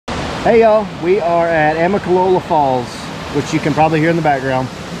Hey y'all, we are at Amicalola Falls, which you can probably hear in the background.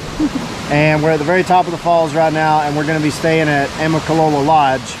 And we're at the very top of the falls right now, and we're going to be staying at Amicalola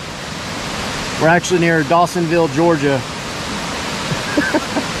Lodge. We're actually near Dawsonville, Georgia.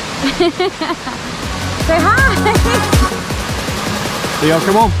 Say hi! So y'all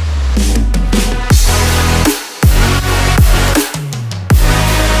come on.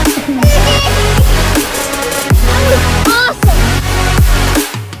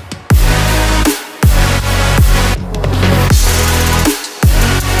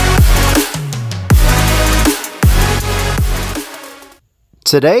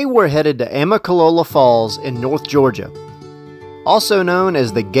 Today we're headed to Amicalola Falls in North Georgia, also known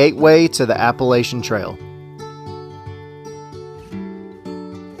as the gateway to the Appalachian Trail.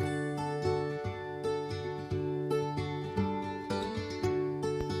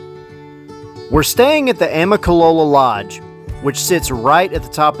 We're staying at the Amicalola Lodge, which sits right at the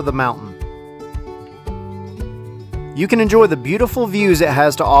top of the mountain. You can enjoy the beautiful views it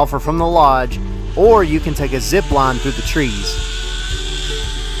has to offer from the lodge, or you can take a zip line through the trees.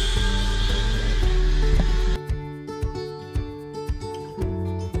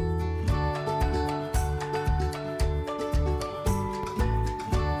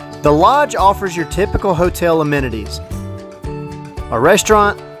 The lodge offers your typical hotel amenities: a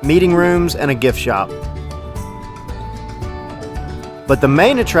restaurant, meeting rooms, and a gift shop. But the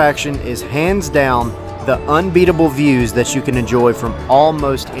main attraction is hands down the unbeatable views that you can enjoy from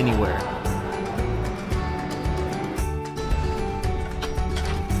almost anywhere.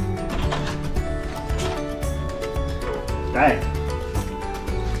 Dang.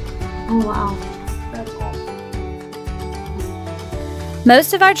 Oh wow. That's awesome.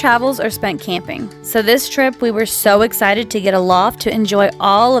 Most of our travels are spent camping, so this trip we were so excited to get a loft to enjoy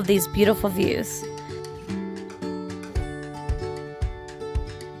all of these beautiful views.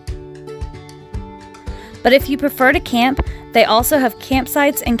 But if you prefer to camp, they also have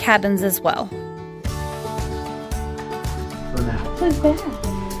campsites and cabins as well. For now. Who's that?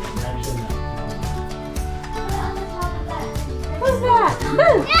 Actually, no. Who's that?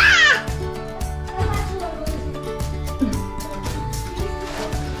 Boo!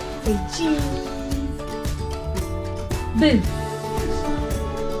 Say cheese. Boo!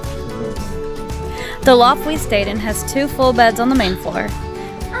 The loft we stayed in has 2 full beds on the main floor.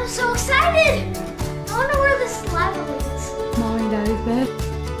 I'm so excited! I wonder where this ladder leads. Mommy and Daddy's bed.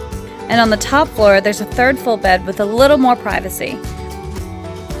 And on the top floor, there's a 3rd full bed with a little more privacy.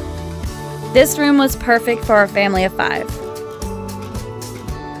 This room was perfect for our family of 5.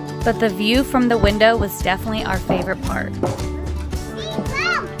 But the view from the window was definitely our favorite part.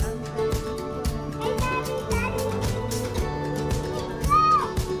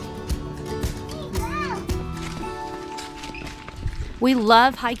 We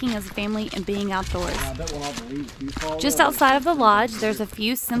love hiking as a family and being outdoors. Just outside of the lodge, there's a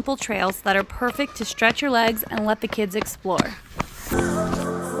few simple trails that are perfect to stretch your legs and let the kids explore.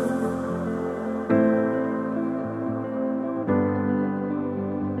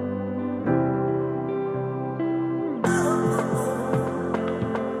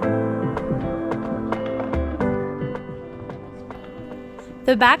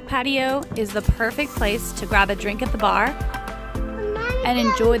 The back patio is the perfect place to grab a drink at the bar and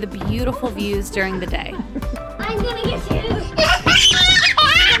enjoy the beautiful views during the day. I'm gonna get you!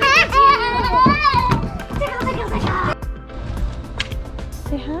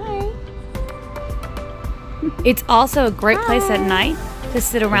 Say hi. It's also a great place at night to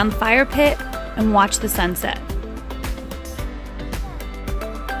sit around the fire pit and watch the sunset.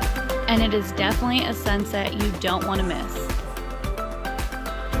 And it is definitely a sunset you don't want to miss.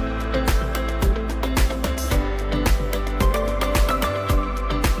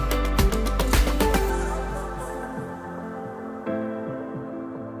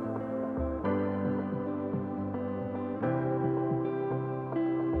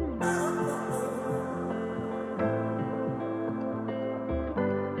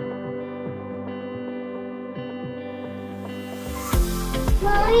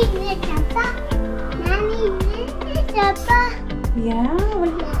 Yeah?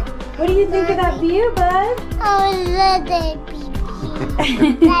 What do you think of that view, bud? Oh, the baby.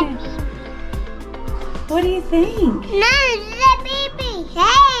 What do you think? No, the baby.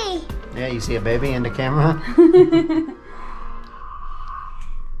 Hey! Yeah, you see a baby in the camera?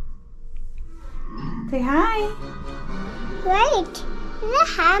 Say hi. Wait.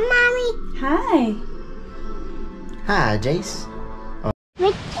 Hi, Mommy. Hi. Hi, Jace.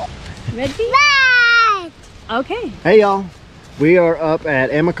 Ready? Right. Okay. Hey y'all, we are up at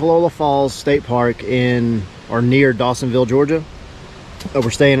Amicalola Falls State Park in or near Dawsonville, Georgia. We're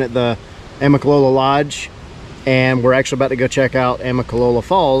staying at the Amicalola Lodge, and we're actually about to go check out Amicalola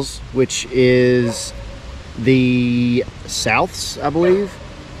Falls, which is the South's, I believe,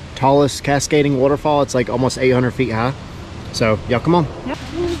 tallest cascading waterfall. It's like almost 800 feet high. So y'all come on. Yep.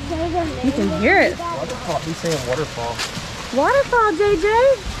 You can hear it. Waterfall. He's saying waterfall. Waterfall,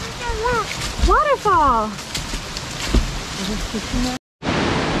 JJ. Waterfall.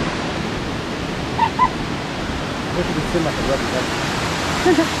 Look at this like a rubber duck.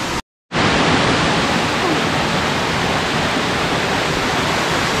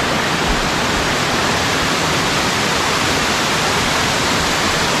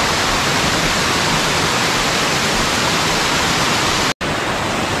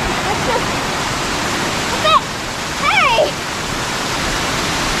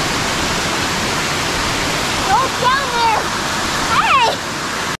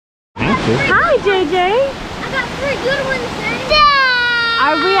 Hi, JJ. I got 3 good ones.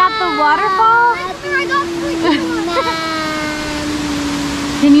 Are we at the waterfall? I got 3 good ones.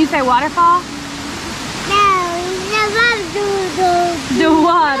 Can you say waterfall? No, let's do The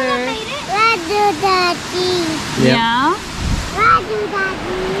water. Let's do that. Yeah. Let's do that.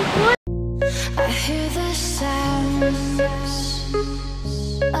 I hear the sounds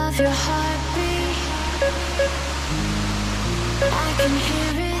of your heartbeat. I can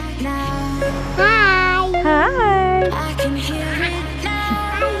hear it now. Hi. Hi. I can hear it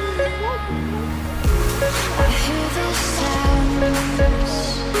now. I hear the sounds.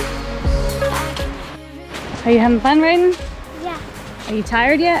 I can hear it. Are you having fun, Raiden? Yeah. Are you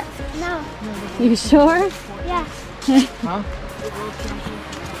tired yet? No. You sure? Yeah. Huh?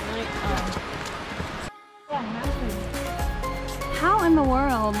 How in the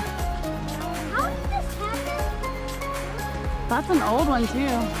world? How did this happen? That's an old one too.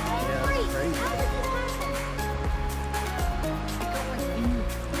 How did this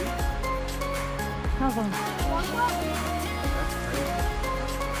How's one? happen?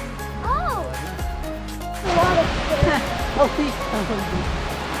 Oh. Waterfall.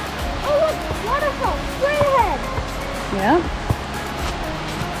 Oh, look, waterfall. Straight ahead. Yeah.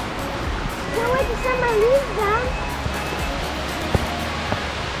 Can't wait to send my leaves down.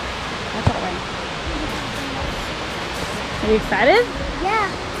 That's all right. Are you excited? Yeah.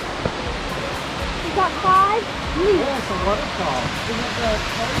 We got 5 leaves. It's a waterfall.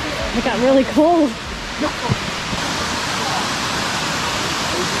 It got really cold.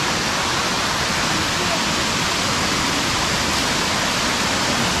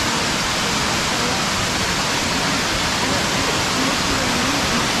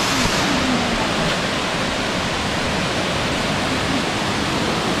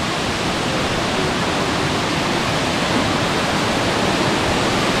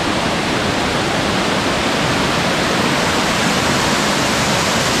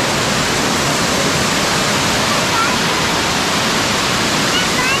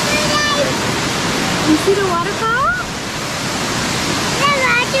 You see the waterfall?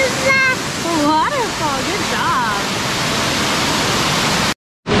 The waterfall, good job.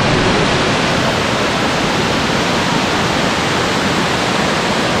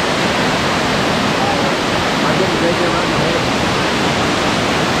 I'm getting JJ right in the head.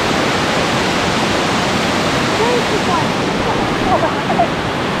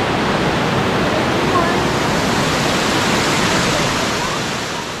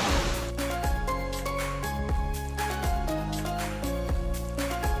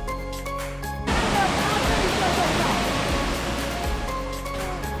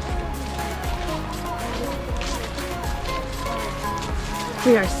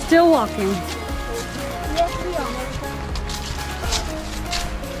 We are still walking. Yes, we are.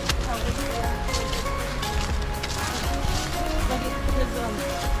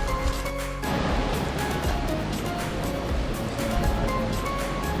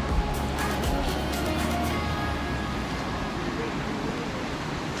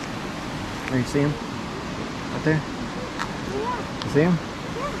 There, you see him? Right there? Yeah. You see him?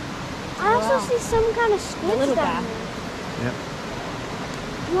 I also see some kind of squids little down guy. there. Yep.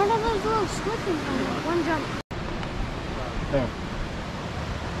 One of those little squids in front of it. One jump. There.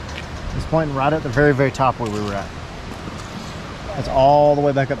 It's pointing right at the very, very top where we were at. It's all the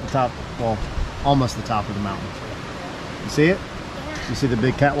way back up the top, well, almost the top of the mountain. You see it? Yeah. You see the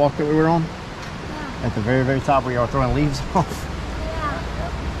big catwalk that we were on? Yeah. At the very, very top where you are throwing leaves off. Yeah.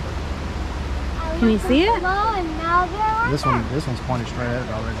 Can you see it? Low and now they're right This there. one's pointed straight at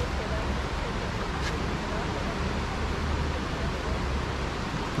it already.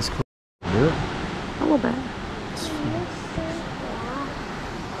 It's cool. Do it. A little bit.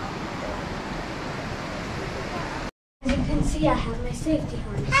 As you can see, I have my safety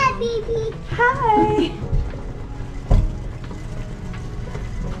harness. Hi, baby. Hi.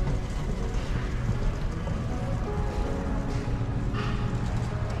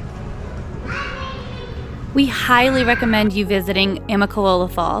 We highly recommend you visiting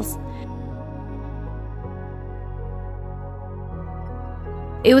Amicalola Falls.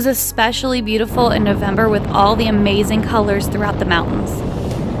 It was especially beautiful in November with all the amazing colors throughout the mountains.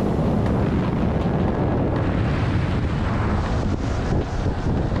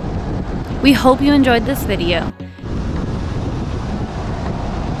 We hope you enjoyed this video.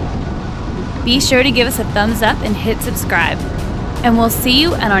 Be sure to give us a thumbs up and hit subscribe. And we'll see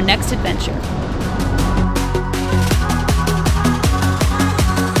you on our next adventure.